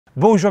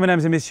Bonjour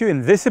mesdames et messieurs,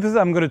 in this episode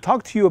I'm going to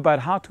talk to you about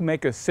how to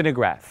make a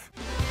Cinemagraph.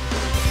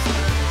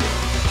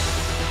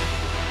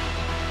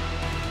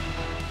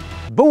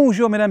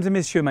 Bonjour mesdames et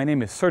messieurs, my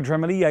name is Serge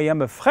Ramelli. I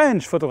am a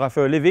French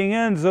photographer living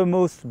in the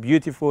most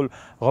beautiful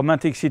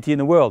romantic city in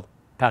the world,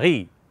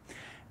 Paris.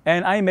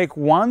 And I make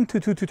 1 to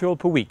 2 tutorials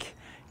per week.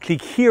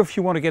 Click here if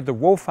you want to get the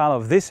raw file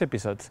of this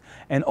episode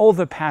and all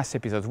the past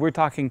episodes. We're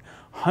talking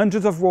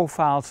hundreds of raw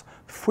files,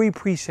 free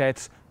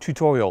presets,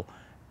 tutorial,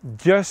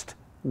 just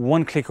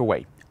one click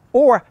away.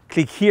 Or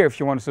click here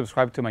if you want to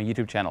subscribe to my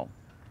YouTube channel.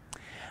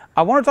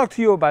 I want to talk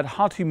to you about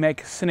how to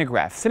make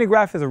Cinemagraph.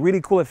 Cinemagraph is a really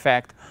cool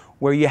effect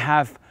where you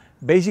have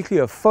basically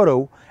a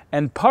photo,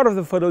 and part of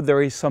the photo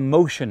there is some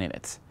motion in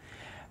it.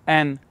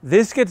 And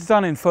this gets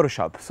done in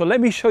Photoshop. So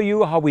let me show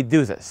you how we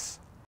do this.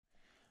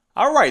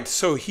 Alright,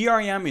 so here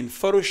I am in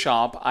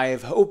Photoshop. I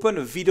have opened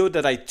a video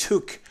that I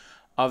took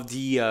of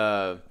the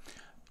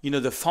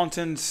the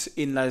fountains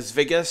in Las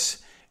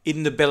Vegas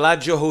in the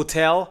Bellagio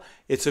Hotel.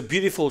 It's a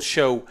beautiful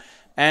show.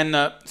 And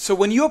so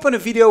when you open a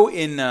video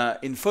in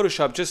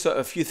Photoshop, just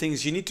a few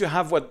things, you need to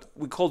have what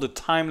we call the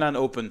timeline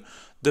open.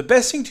 The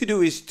best thing to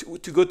do is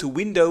to go to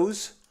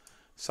Windows,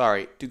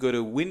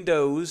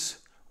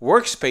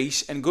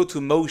 Workspace, and go to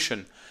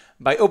Motion.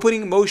 By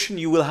opening Motion,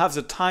 you will have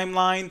the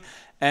timeline,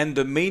 and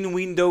the main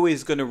window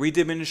is going to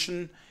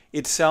redimension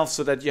itself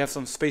so that you have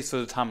some space for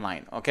the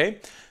timeline,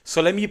 okay?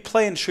 So let me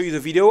play and show you the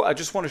video. I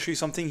just want to show you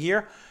something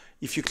here.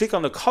 If you click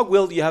on the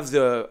cogwheel, you have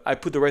I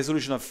put the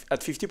resolution at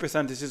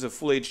 50%. This is a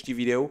full HD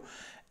video.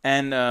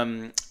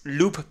 And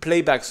loop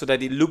playback so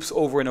that it loops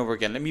over and over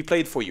again. Let me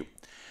play it for you.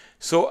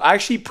 So I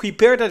actually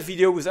prepared that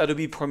video with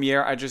Adobe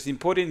Premiere. I just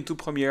imported it into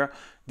Premiere,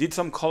 did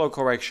some color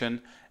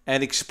correction,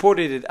 and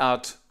exported it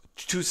out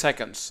 2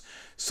 seconds.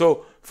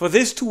 So for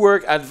this to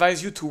work, I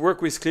advise you to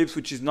work with clips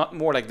which is not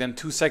more like than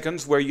 2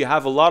 seconds, where you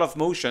have a lot of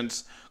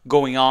motions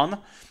going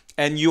on,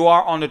 and you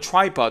are on a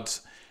tripod.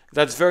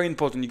 That's very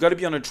important. You got to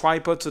be on a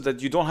tripod so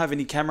that you don't have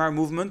any camera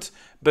movement,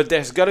 but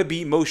there's got to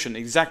be motion,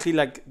 exactly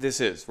like this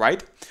is,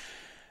 right?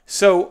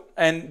 So,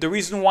 and the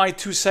reason why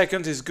 2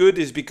 seconds is good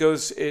is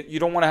because you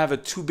don't want to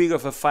have too big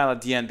of a file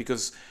at the end,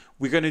 because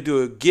we're going to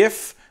do a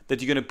GIF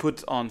that you're going to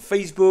put on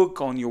Facebook,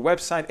 on your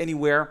website,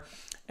 anywhere.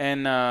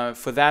 And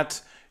for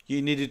that,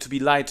 you need it to be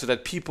light so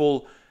that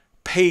people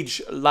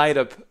load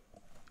up,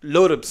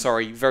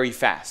 very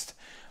fast.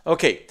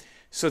 Okay,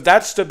 so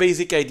that's the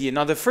basic idea.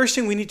 Now, the first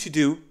thing we need to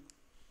do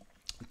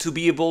to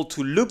be able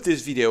to loop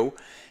this video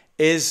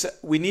is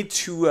we need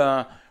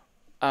to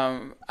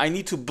I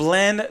need to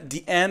blend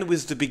the end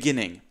with the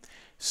beginning.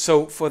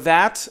 So for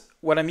that,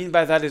 what I mean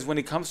by that is when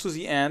it comes to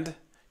the end,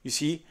 you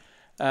see,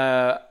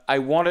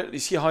 you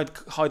see how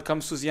it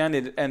comes to the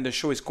end, and the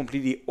show is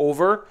completely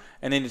over,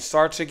 and then it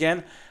starts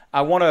again.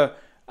 I want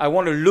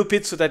to loop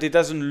it so that it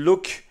doesn't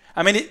look.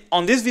 I mean,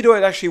 on this video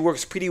it actually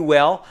works pretty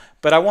well,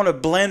 but I want to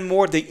blend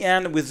more the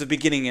end with the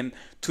beginning and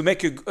to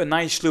make a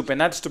nice loop, and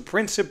that's the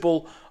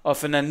principle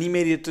of an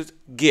animated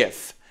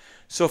GIF.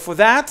 So for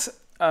that,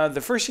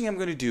 the first thing I'm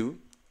going to do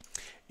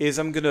is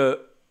I'm going to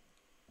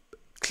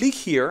click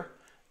here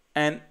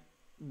and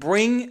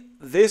bring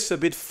this a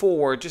bit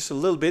forward, just a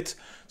little bit,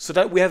 so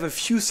that we have a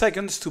few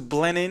seconds to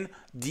blend in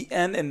the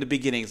end and the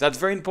beginnings. That's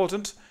very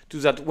important to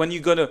do that. When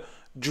you're going to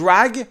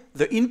drag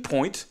the in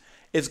point,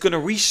 it's going to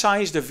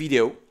resize the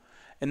video.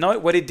 And now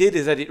what it did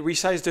is that it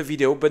resized the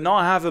video, but now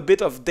I have a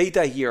bit of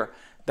data here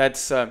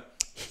that's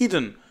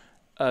hidden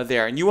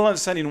there, and you will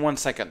understand in 1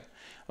 second.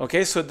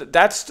 Okay, so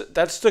that's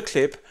the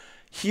clip.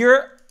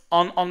 Here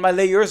on my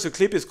layers, the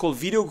clip is called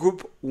Video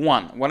Group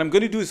 1. What I'm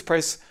going to do is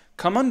press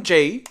Command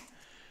J,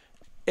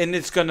 and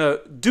it's going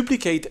to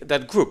duplicate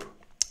that group.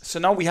 So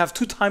now we have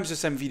 2 times the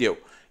same video.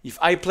 If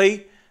I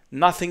play,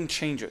 nothing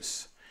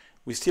changes.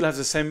 We still have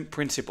the same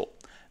principle.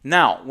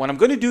 Now, what I'm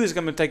going to do is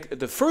I'm going to take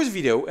the first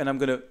video and I'm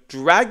going to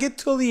drag it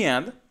till the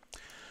end.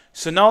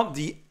 So now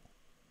the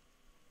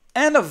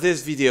end of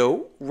this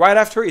video, right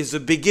after, is the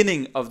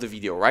beginning of the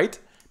video, right?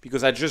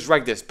 Because I just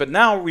dragged this. But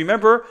now,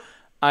 remember,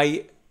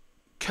 I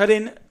put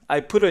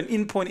an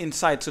in point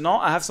inside. So now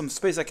I have some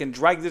space. I can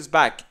drag this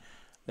back.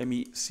 Let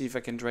me see if I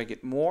can drag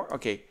it more.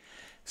 Okay.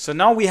 So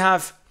now we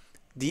have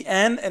the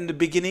end and the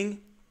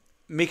beginning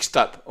mixed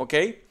up,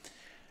 okay?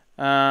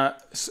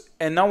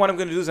 And now what I'm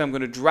going to do is I'm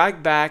going to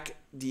drag back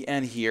the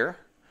end here,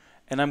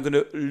 and I'm going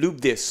to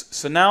loop this.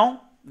 So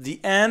now the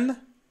end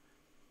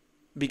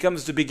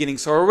becomes the beginning.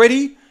 So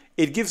already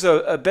it gives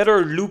a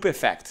better loop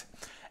effect.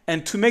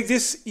 And to make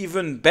this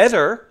even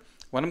better,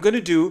 what I'm going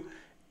to do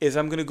is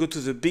I'm going to go to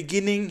the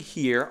beginning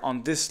here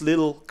on this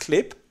little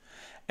clip,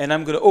 and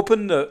I'm going to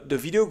open the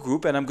video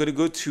group, and I'm going to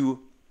go to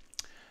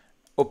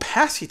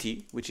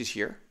opacity, which is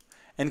here,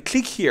 and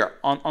click here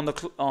on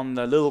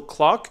the little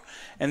clock,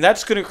 and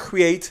that's going to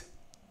create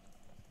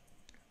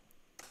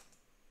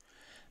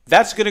a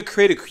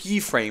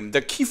keyframe.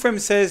 The keyframe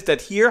says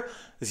that here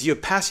the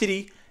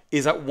opacity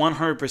is at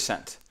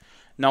 100%.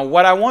 Now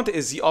what I want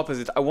is the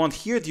opposite. I want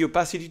here the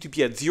opacity to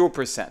be at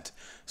 0%.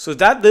 So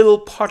that little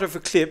part of a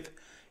clip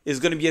is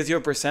going to be at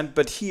 0%,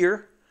 but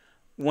here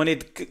when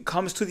it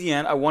comes to the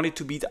end, I want it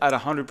to be at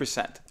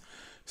 100%.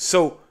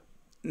 So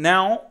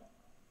now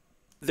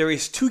there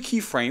is 2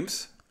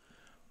 keyframes.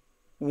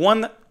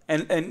 One,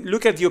 and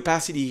look at the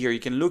opacity here. You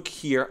can look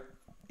here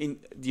in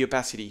the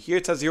opacity. Here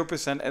it's at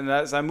 0%, and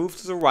as I move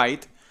to the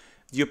right,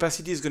 the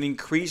opacity is going to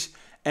increase,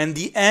 and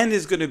the end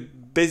is going to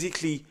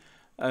basically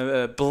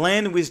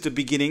blend with the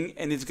beginning,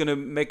 and it's going to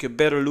make a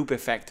better loop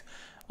effect.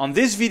 On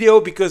this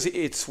video, because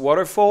it's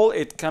waterfall,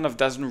 it kind of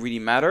doesn't really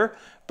matter,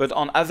 but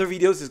on other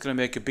videos, it's going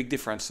to make a big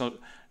difference. So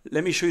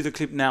let me show you the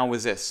clip now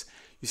with this.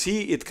 You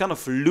see, it kind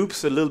of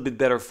loops a little bit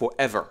better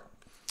forever.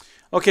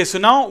 Okay, so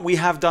now we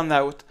have done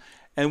that,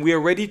 and we are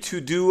ready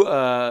to do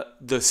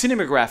the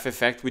Cinemagraph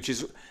effect, which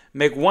is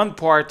make one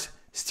part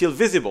still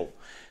visible.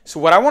 So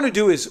what I want to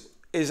do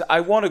is I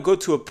want to go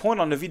to a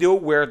point on the video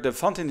where the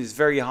fountain is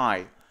very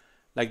high,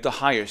 like the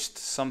highest,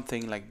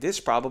 something like this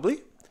probably.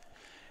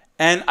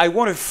 And I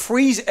want to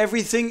freeze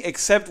everything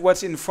except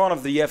what's in front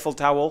of the Eiffel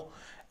Tower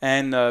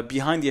and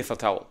behind the Eiffel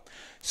Tower.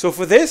 So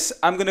for this,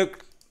 I'm going to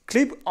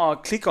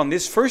click on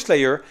this first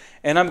layer,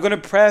 and I'm going to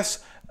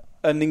press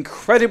an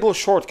incredible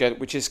shortcut,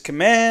 which is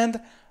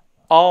Command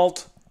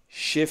Alt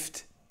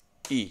Shift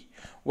E.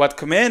 What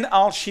Command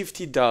Alt Shift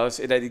E does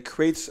is that it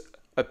creates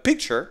a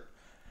picture.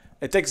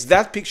 It takes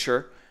that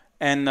picture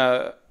and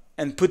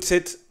puts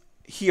it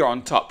here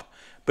on top.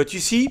 But you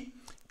see,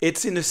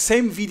 it's in the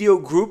same video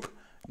group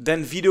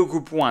than video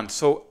group 1.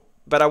 So,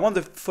 but I want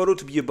the photo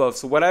to be above.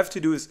 So what I have to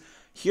do is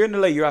here in the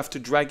layer, I have to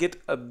drag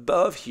it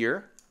above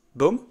here.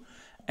 Boom.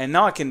 And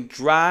now I can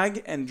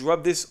drag and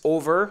drop this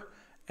over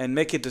and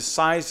make it the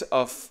size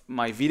of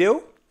my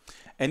video.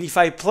 And if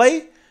I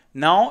play,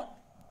 now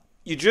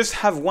you just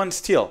have one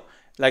still.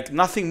 Like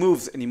nothing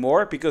moves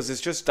anymore because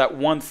it's just that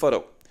one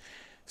photo.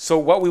 So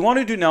what we want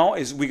to do now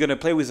is we're going to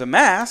play with a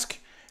mask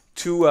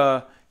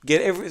to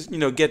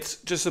get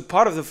just a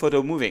part of the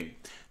photo moving.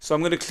 So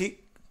I'm going to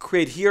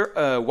create here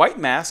a white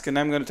mask, and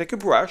I'm going to take a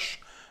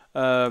brush,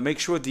 make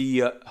sure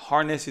the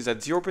hardness is at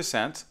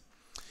 0%.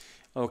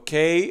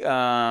 Okay,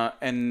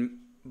 and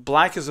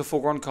black is the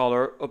foreground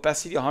color,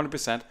 opacity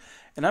 100%,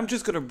 and I'm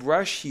just going to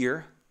brush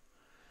here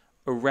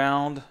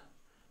around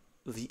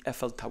the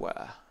Eiffel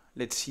Tower.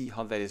 Let's see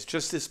how that is,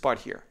 just this part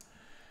here.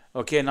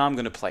 Okay, now I'm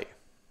going to play.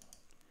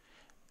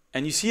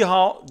 And you see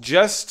how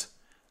just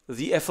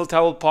the Eiffel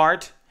Tower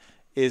part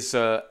is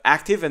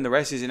active and the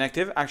rest is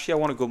inactive. Actually, I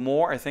want to go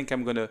more. I think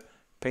I'm going to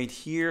paint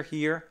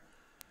here.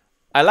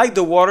 I like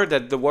the water,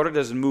 that the water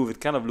doesn't move. It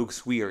kind of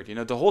looks weird. You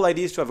know, the whole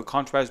idea is to have a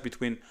contrast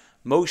between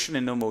motion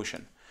and no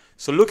motion.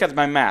 So look at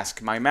my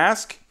mask. My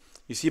mask,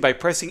 you see by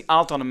pressing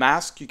Alt on a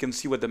mask, you can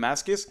see what the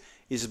mask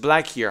is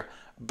black here.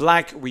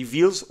 Black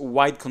reveals,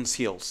 white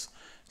conceals.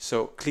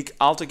 So click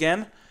Alt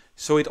again.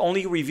 So it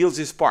only reveals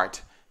this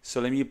part. So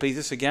let me place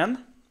this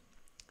again.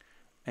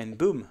 And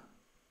boom.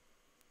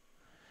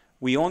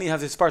 We only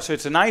have this part. So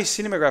it's a nice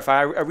Cinemagraph.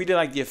 I really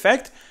like the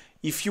effect.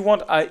 If you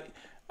want,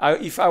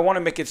 if I want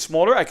to make it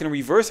smaller, I can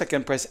reverse. I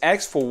can press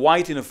X for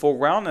white in the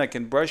foreground, and I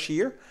can brush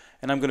here.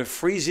 And I'm going to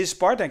freeze this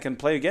part. I can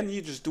play again.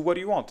 You just do what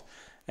you want.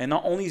 And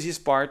not only this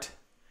part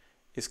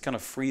is kind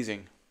of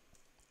freezing.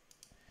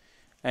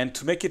 And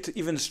to make it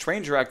even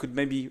stranger, I could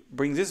maybe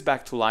bring this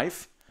back to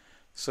life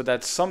so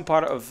that some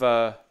part of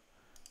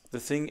the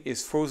thing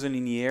is frozen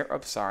in the air.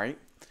 Oops, sorry.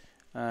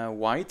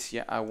 White.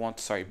 Yeah, I want,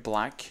 sorry,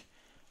 black.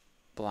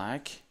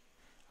 Black.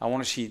 I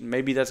want to see,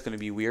 maybe that's going to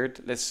be weird.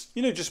 Let's,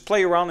 just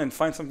play around and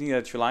find something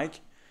that you like.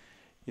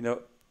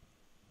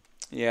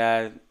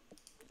 Yeah,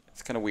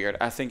 it's kind of weird.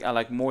 I think I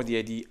like more the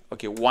idea.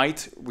 Okay,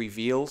 white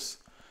reveals.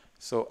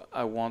 So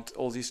I want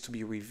all this to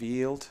be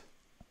revealed.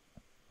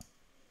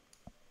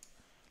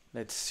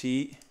 Let's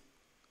see.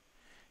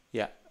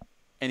 Yeah,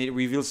 and it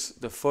reveals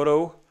the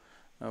photo.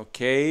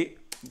 Okay,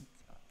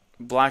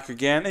 black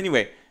again.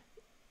 Anyway,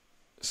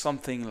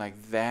 something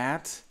like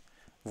that.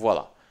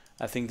 Voila.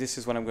 I think this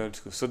is what I'm going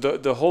to do. So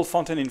the whole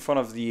fountain in front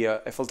of the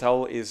Eiffel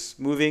Tower is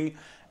moving,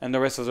 and the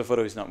rest of the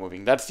photo is not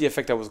moving. That's the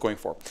effect I was going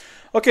for.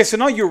 Okay, so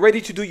now you're ready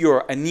to do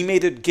your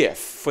animated GIF.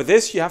 For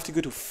this, you have to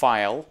go to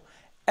File,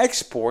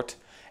 Export,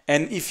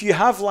 and if you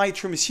have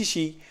Lightroom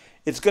CC,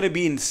 it's going to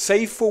be in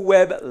Save for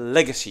Web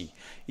Legacy.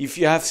 If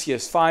you have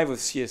CS5 or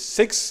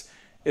CS6,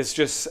 it's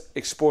just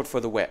export for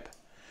the web.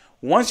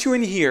 Once you're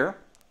in here,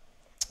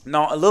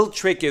 now a little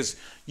trick is,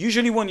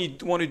 usually when you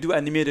want to do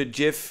animated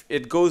GIF,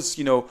 it goes,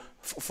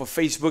 for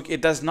Facebook, it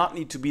does not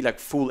need to be like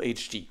full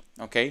HD,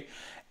 okay?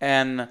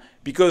 And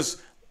because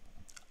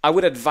I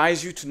would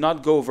advise you to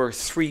not go over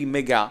 3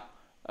 mega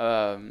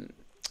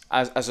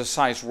as a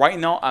size. Right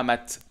now, I'm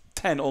at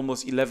 10,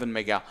 almost 11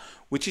 mega,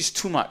 which is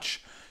too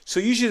much. So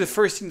usually the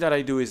first thing that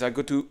I do is I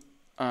go to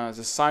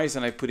the size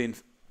and I put in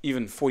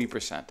even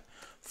 40%.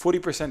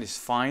 40% is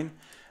fine.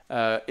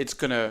 It's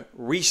gonna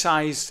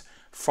resize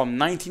from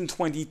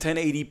 1920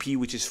 1080p,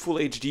 which is full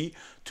HD,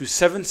 to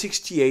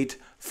 768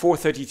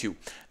 432.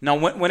 Now,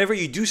 whenever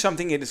you do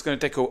something, it is going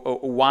to take a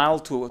while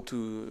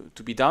to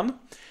be done,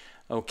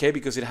 okay,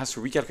 because it has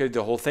to recalculate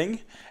the whole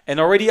thing. And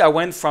already I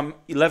went from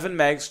 11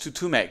 megs to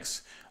 2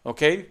 megs,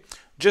 okay?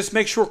 Just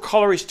make sure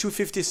color is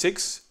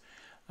 256.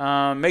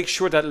 Make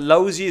sure that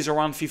lousy is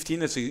around 15.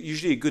 That's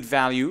usually a good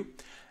value.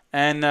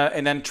 and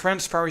then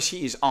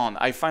transparency is on.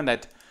 I find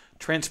that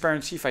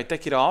transparency, if I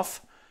take it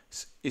off,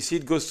 you see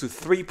it goes to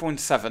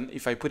 3.7.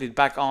 If I put it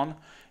back on,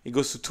 it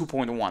goes to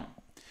 2.1.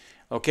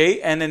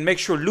 Okay, and then make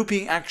sure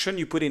looping action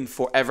you put in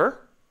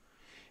forever.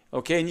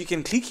 Okay, and you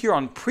can click here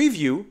on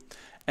preview,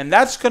 and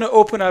that's going to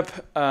open up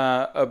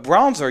a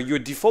browser, your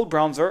default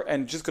browser,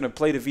 and just going to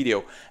play the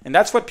video. And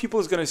that's what people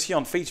is going to see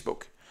on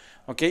Facebook.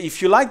 Okay,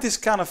 if you like this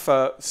kind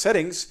of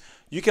settings,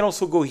 you can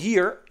also go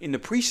here in the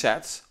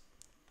presets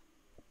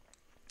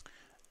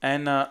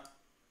and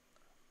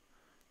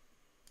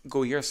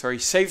go here,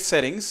 save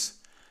settings.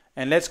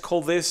 And let's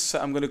call this,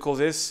 I'm going to call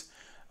this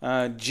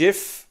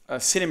GIF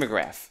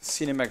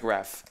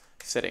Cinemagraph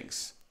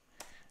settings.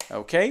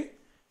 Okay,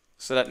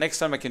 so that next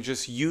time I can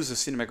just use the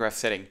Cinemagraph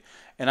setting,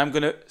 and I'm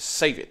going to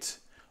save it,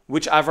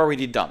 which I've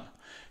already done.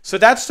 So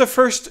that's the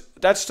first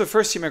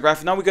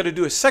Cinemagraph. Now we're going to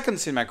do a second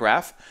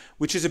Cinemagraph,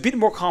 which is a bit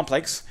more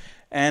complex,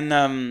 and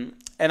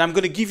I'm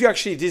going to give you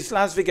actually this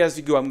Las Vegas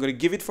video. I'm going to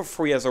give it for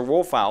free as a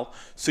raw file,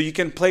 so you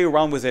can play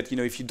around with it. You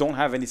know, if you don't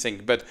have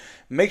anything, but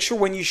make sure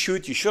when you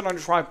shoot on a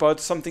tripod,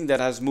 something that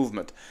has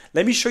movement.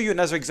 Let me show you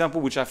another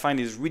example, which I find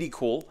is really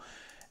cool.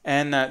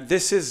 And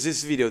this is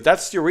this video.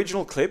 That's the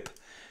original clip.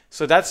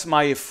 So that's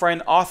my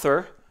friend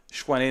Arthur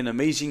Chouanet, an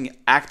amazing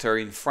actor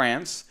in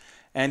France.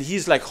 And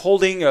he's like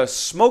holding a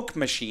smoke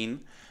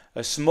machine,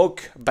 a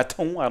smoke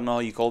baton, I don't know how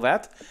you call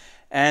that.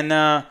 And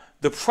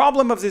the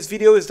problem of this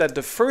video is that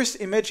the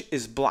first image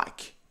is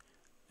black.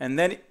 And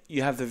then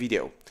you have the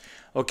video.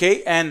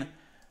 Okay, and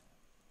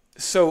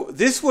so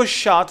this was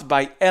shot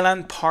by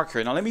Alan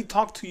Parker. Now let me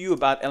talk to you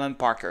about Alan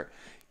Parker.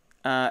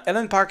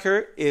 Alan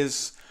Parker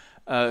is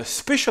a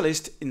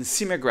specialist in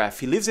Cinemagraph.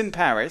 He lives in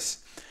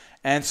Paris.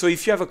 And so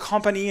if you have a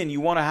company and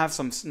you want to have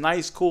some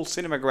nice, cool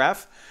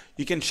Cinemagraph,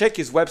 you can check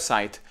his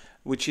website,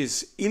 which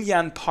is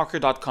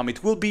ilianparker.com.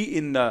 It will be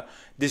in the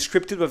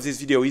descriptive of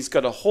this video. He's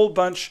got a whole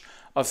bunch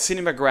of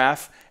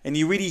Cinemagraph, and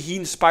he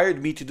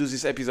inspired me to do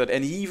this episode.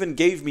 And he even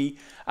gave me,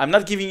 I'm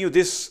not giving you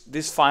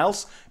these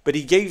files, but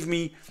he gave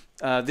me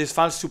these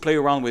files to play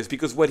around with,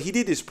 because what he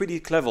did is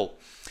pretty clever.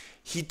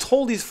 He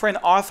told his friend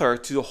Arthur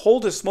to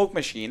hold a smoke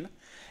machine,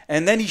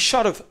 and then he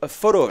shot a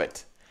photo of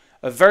it,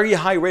 a very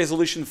high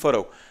resolution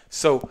photo.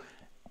 So,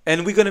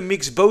 and we're going to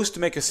mix both to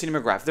make a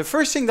Cinemagraph. The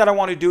first thing that I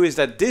want to do is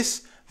that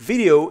this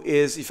video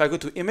is, if I go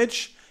to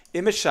image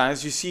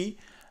size, you see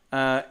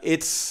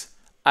it's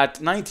at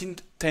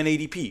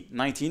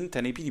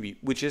 1080p,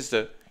 which is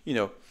the,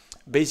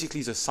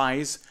 basically the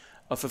size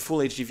of a full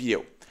HD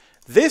video.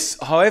 This,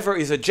 however,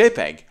 is a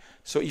JPEG.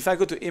 So if I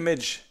go to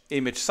image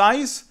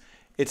size,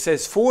 it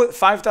says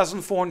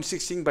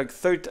 5416 by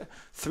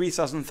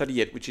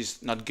 3038, which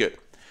is not good.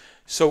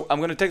 So I'm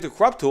going to take the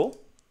crop tool,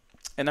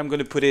 and I'm going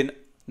to put in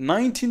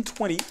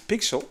 1920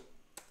 pixel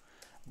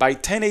by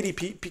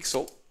 1080p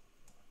pixel,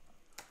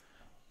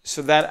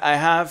 so that I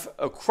have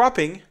a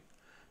cropping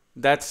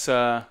that's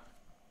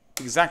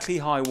exactly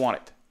how I want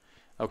it.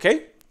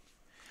 Okay?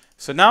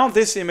 So now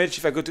this image,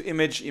 if I go to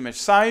image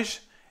size,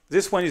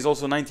 this one is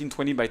also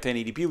 1920 by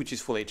 1080p, which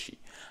is full HD.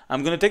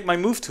 I'm going to take my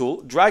move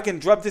tool, drag and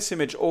drop this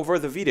image over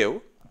the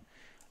video,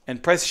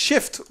 and press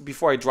shift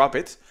before I drop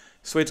it.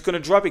 So it's going to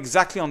drop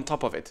exactly on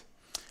top of it.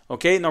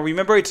 Okay, now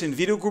remember it's in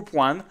video group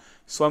 1,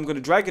 so I'm going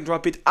to drag and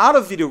drop it out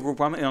of video group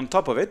 1 and on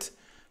top of it,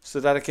 so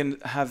that I can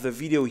have the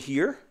video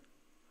here,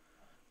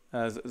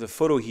 the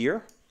photo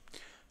here.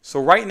 So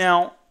right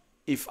now,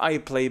 if I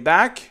play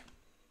back,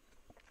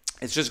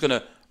 it's just going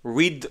to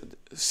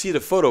see the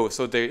photo,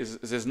 so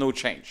there's no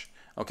change.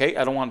 Okay,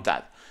 I don't want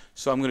that.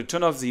 So I'm going to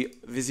turn off the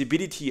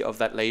visibility of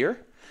that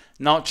layer.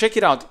 Now check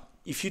it out.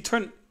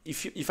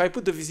 If I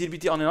put the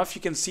visibility on and off,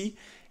 you can see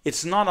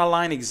it's not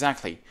aligned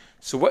exactly.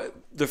 So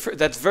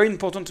that's very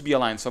important to be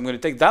aligned. So I'm going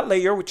to take that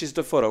layer, which is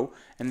the photo,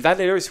 and that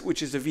layer,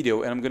 which is the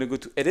video, and I'm going to go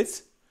to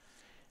Edit,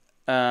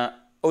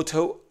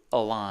 Auto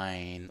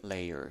Align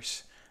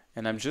Layers.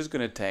 And I'm just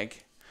going to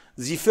take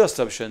the first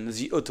option,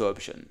 the Auto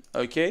option.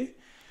 Okay?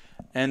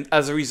 And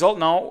as a result,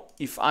 now,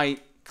 if I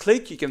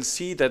click, you can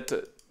see that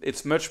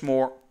it's much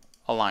more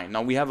aligned.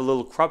 Now, we have a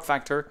little crop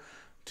factor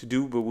to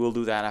do, but we'll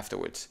do that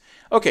afterwards.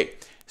 Okay.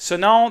 So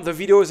now the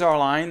videos are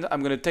aligned. I'm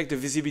going to take the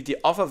visibility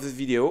off of the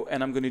video,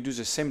 and I'm going to do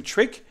the same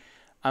trick.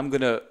 I'm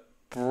going to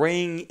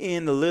bring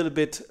in a little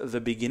bit the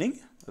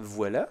beginning.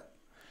 Voila.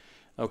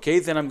 Okay,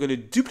 then I'm going to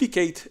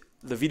duplicate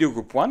the video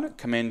group 1,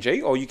 Command J,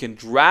 or you can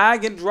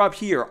drag and drop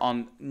here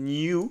on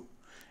New,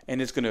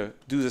 and it's going to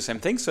do the same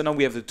thing. So now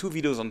we have the two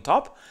videos on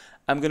top.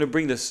 I'm going to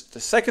bring the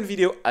second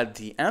video at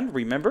the end,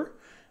 remember?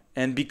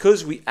 And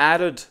because we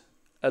added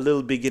a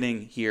little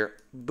beginning here,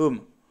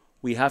 boom,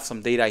 we have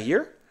some data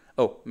here.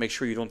 Oh, make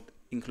sure you don't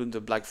include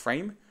the black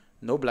frame.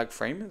 No black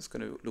frame. It's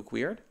going to look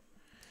weird.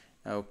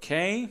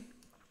 Okay.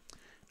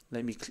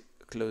 Let me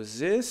close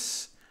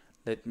this.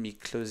 Let me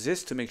close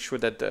this to make sure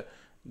that the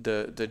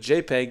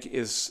JPEG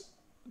is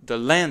the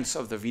length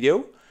of the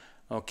video.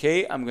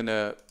 Okay, I'm going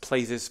to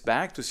play this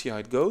back to see how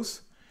it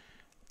goes.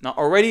 Now,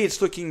 already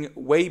it's looking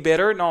way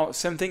better. Now,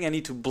 same thing. I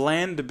need to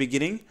blend the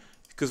beginning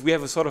because we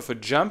have a sort of a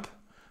jump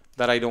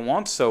that I don't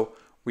want. So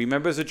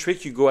Remember the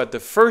trick, you go at the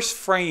first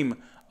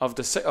frame of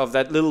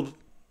that little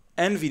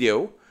end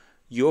video,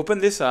 you open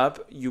this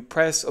up, you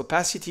press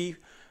opacity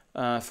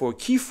for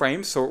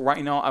keyframe. So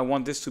right now I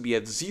want this to be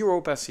at 0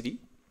 opacity.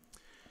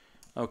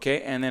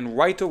 Okay, and then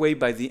right away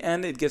by the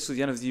end, it gets to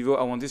the end of the video,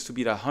 I want this to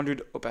be at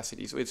 100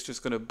 opacity. So it's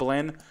just going to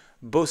blend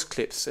both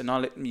clips. And now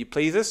let me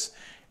play this,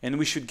 and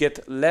we should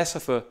get less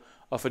of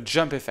a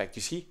jump effect.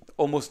 You see,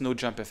 almost no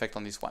jump effect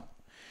on this one.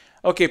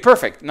 Okay,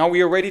 perfect. Now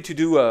we are ready to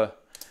do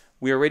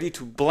we are ready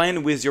to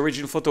blend with the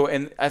original photo,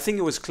 and I think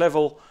it was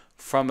clever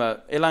from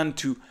Elan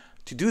to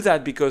do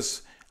that,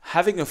 because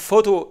having a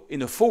photo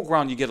in the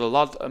foreground, you get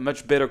a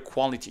much better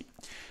quality.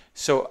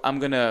 So I'm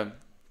gonna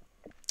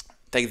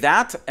take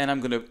that and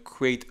I'm gonna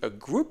create a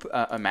group,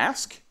 a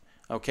mask,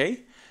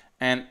 okay?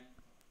 And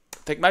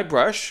take my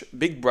brush,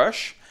 big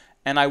brush,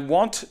 and I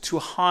want to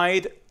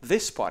hide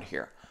this part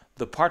here,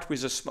 the part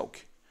with the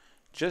smoke.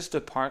 Just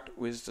the part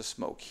with the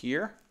smoke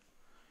here.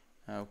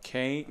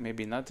 Okay,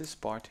 maybe not this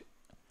part.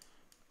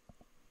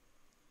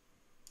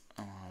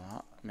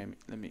 Maybe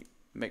let me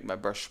make my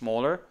brush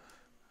smaller.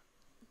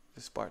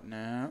 This part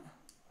now.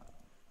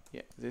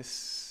 Yeah,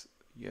 this,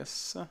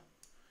 yes.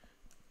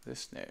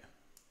 This no.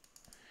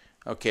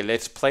 Okay,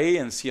 let's play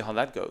and see how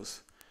that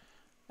goes.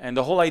 And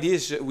the whole idea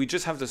is we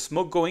just have the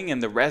smoke going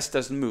and the rest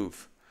doesn't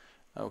move.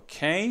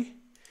 Okay.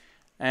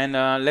 And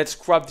let's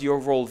crop the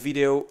overall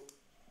video.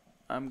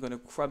 I'm gonna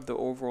crop the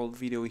overall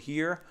video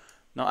here.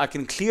 Now I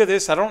can clear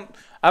this. I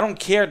don't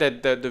care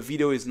that the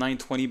video is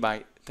 920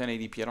 by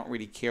 1080p. I don't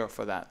really care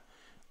for that.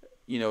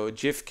 You know, a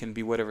GIF can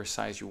be whatever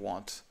size you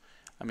want.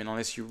 I mean,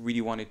 unless you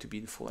really want it to be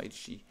in full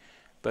HD.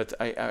 But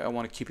I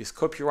want to keep his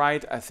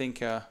copyright. I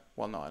think,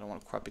 well, no, I don't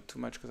want to crop it too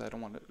much because I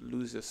don't want to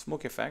lose the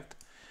smoke effect.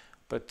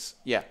 But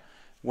yeah,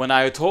 when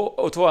I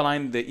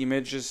auto-align the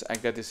images, I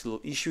got this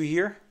little issue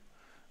here.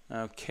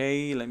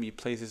 Okay, let me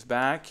place this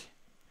back.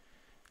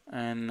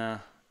 And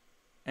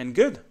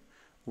good.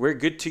 We're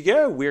good to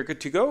go. We're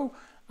good to go.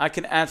 I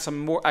can add some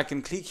more. I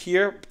can click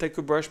here, take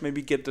a brush,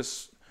 maybe get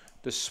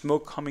the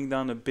smoke coming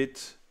down a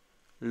bit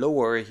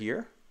lower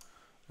here.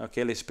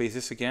 Okay, let's paste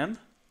this again.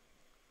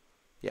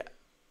 Yeah,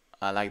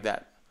 I like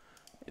that.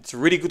 It's a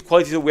really good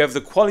quality. So we have the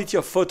quality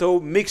of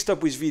photo mixed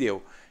up with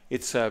video.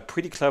 It's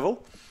pretty clever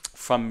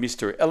from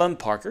Mr. Alan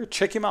Parker.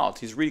 Check him out.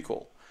 He's really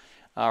cool.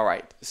 All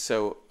right.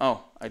 So,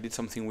 oh, I did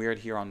something weird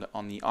here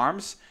on the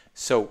arms.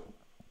 So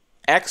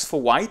X for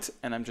white,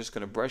 and I'm just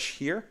gonna brush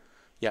here.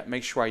 Yeah,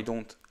 make sure you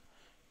don't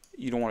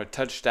want to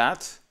touch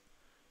that.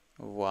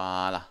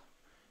 Voila.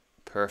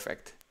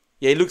 Perfect.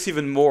 Yeah, it looks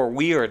even more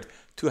weird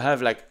to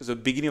have like the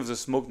beginning of the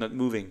smoke not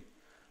moving.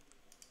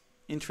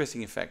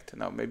 Interesting effect.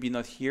 Now maybe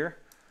not here.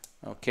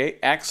 Okay,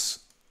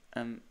 X,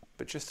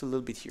 but just a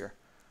little bit here.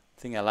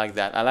 I think I like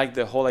that. I like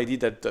the whole idea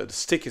that the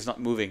stick is not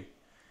moving.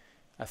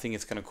 I think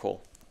it's kind of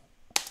cool.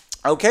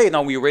 Okay,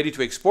 now we're ready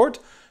to export.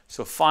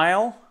 So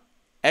File,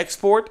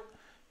 Export,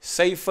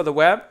 Save for the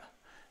web.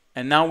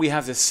 And now we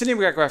have the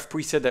Cinemagraph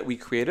preset that we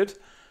created.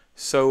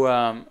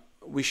 So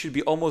we should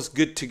be almost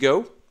good to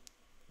go.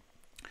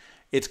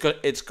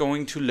 It's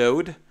going to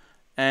load.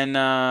 And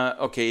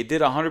okay, it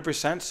did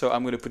 100%, so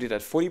I'm going to put it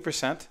at 40%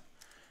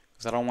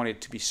 because I don't want it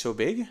to be so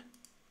big.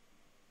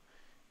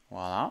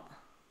 Voila.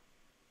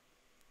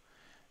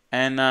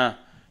 And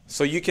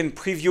so you can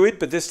preview it,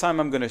 but this time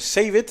I'm going to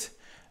save it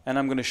and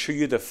I'm going to show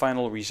you the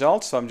final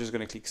result. So I'm just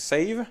going to click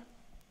Save.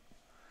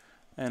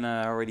 And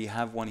I already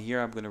have one here.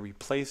 I'm going to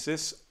replace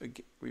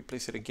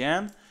it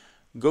again.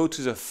 Go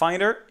to the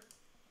Finder.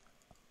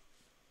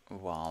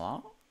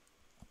 Voila.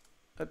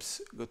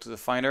 Oops, go to the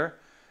Finder.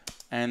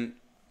 And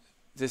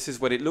this is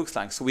what it looks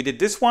like. So we did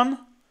this one,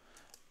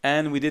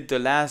 and we did the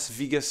Las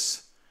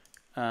Vegas.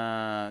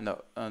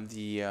 No,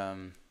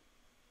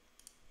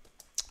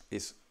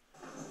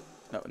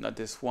 not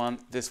this one.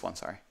 This one,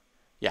 sorry.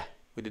 Yeah,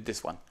 we did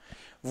this one.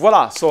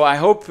 Voila. So I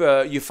hope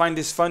you find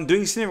this fun.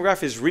 Doing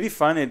Cinemagraph is really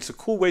fun. It's a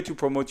cool way to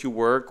promote your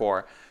work,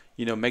 or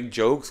make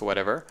jokes or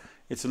whatever.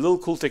 It's a little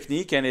cool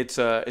technique, and it's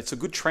a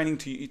good training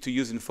to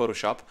use in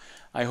Photoshop.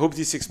 I hope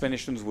this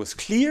explanation was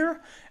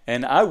clear,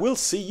 and I will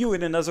see you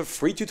in another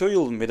free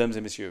tutorial, mesdames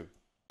et messieurs.